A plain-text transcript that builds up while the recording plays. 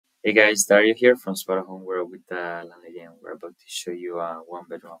Hey guys, Dario here from Spotahome. We're with the landlady and we're about to show you a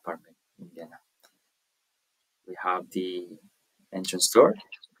one-bedroom apartment in Vienna. We have the entrance door,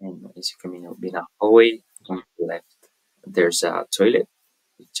 and as you come in a hallway on the left, there's a toilet,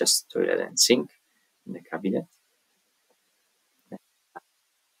 with just toilet and sink in the cabinet.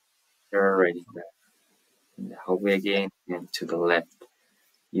 You're right in the hallway again, and to the left,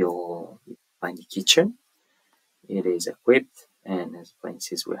 you'll find the kitchen. It is equipped, and as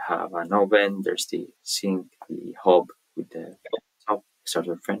appliances, we have an oven. There's the sink, the hob with the top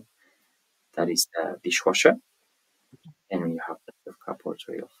starter fan. That is the dishwasher, and you have the cupboards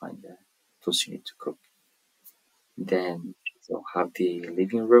where you'll find the tools you need to cook. Then you'll have the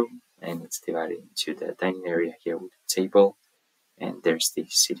living room, and it's divided into the dining area here with a table, and there's the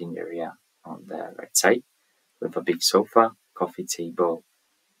sitting area on the right side with a big sofa, coffee table,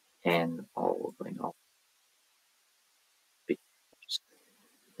 and all going on big.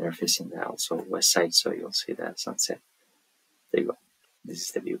 They're facing the also west side, so you'll see the sunset. There you go. This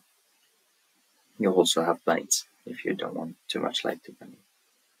is the view. You also have blinds if you don't want too much light to come in.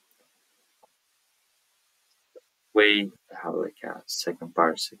 We have like a second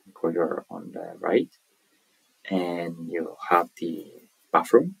corridor on the right, and you have the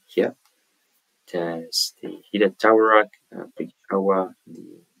bathroom here. There's the heated towel rack, a big shower,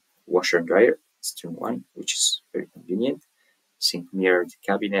 the washer and dryer. It's two in one, which is very convenient. Sink mirror, the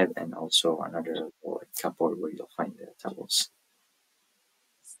cabinet, and also another cupboard where you'll find the towels.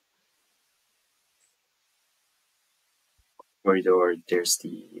 Corridor, there's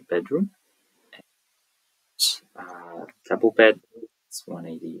the bedroom. Double bed, it's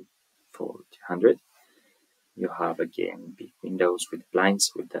 180 for 200. You have again big windows with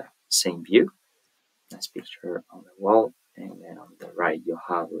blinds with the same view. Nice picture on the wall, and then on the right you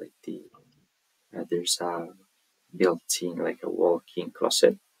have like there's a built-in like a walk-in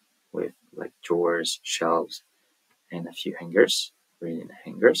closet with like drawers, shelves, and a few hangers, reading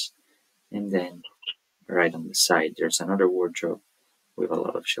hangers. And then right on the side there's another wardrobe with a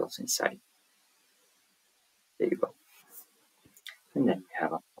lot of shelves inside. There you go. And then we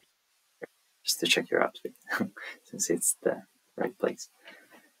have a just to check your outfit since it's the right place.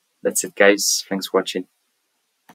 That's it, guys. Thanks for watching.